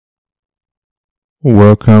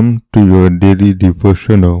Welcome to your daily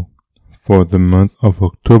devotional for the month of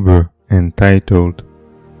October entitled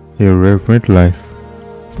A Reverent Life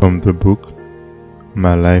from the book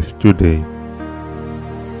My Life Today.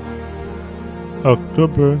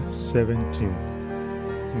 October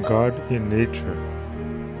 17th. God in Nature.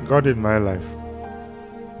 God in my life.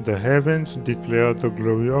 The heavens declare the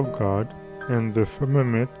glory of God, and the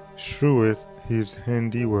firmament sheweth his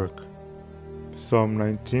handiwork. Psalm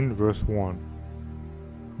 19 verse 1.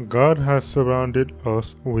 God has surrounded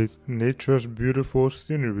us with nature's beautiful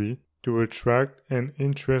scenery to attract and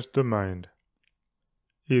interest the mind.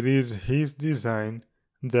 It is His design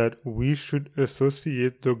that we should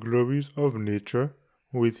associate the glories of nature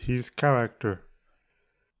with His character.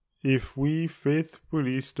 If we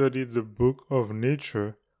faithfully study the book of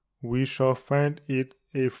nature, we shall find it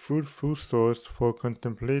a fruitful source for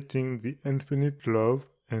contemplating the infinite love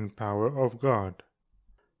and power of God.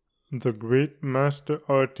 The great master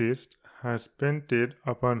artist has painted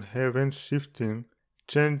upon heaven's shifting,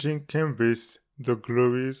 changing canvas the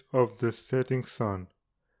glories of the setting sun.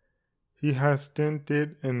 He has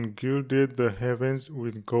tinted and gilded the heavens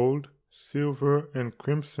with gold, silver, and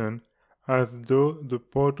crimson, as though the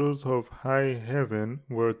portals of high heaven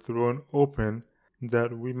were thrown open,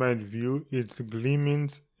 that we might view its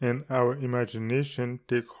gleamings and our imagination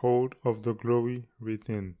take hold of the glory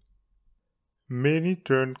within. Many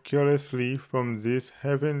turn carelessly from this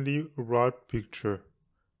heavenly wrought picture.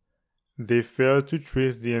 They fail to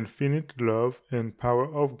trace the infinite love and power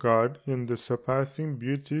of God in the surpassing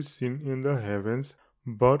beauties seen in the heavens,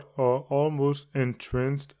 but are almost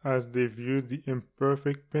entranced as they view the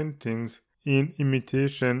imperfect paintings in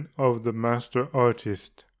imitation of the master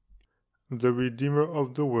artist. The Redeemer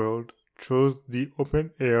of the world chose the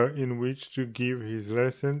open air in which to give his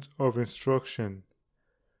lessons of instruction.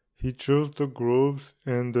 He chose the groves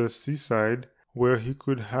and the seaside, where he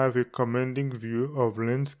could have a commanding view of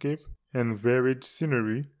landscape and varied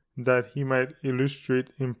scenery, that he might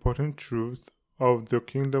illustrate important truths of the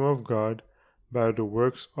kingdom of God by the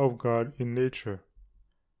works of God in nature.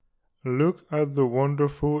 Look at the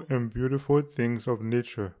wonderful and beautiful things of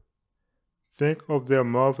nature. Think of their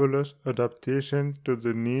marvelous adaptation to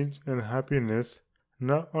the needs and happiness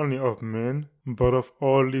not only of men, but of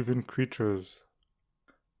all living creatures.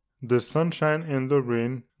 The sunshine and the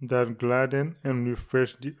rain that gladden and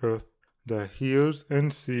refresh the earth, the hills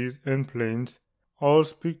and seas and plains, all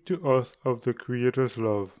speak to us of the Creator's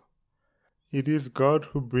love. It is God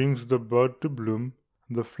who brings the bud to bloom,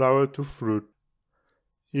 the flower to fruit.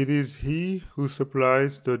 It is He who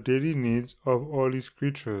supplies the daily needs of all His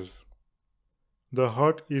creatures. The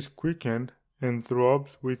heart is quickened and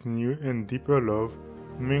throbs with new and deeper love,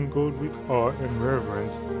 mingled with awe and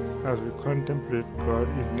reverence, as we contemplate God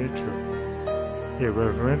in nature. A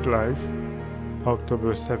Reverent Life,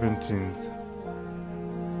 October 17th.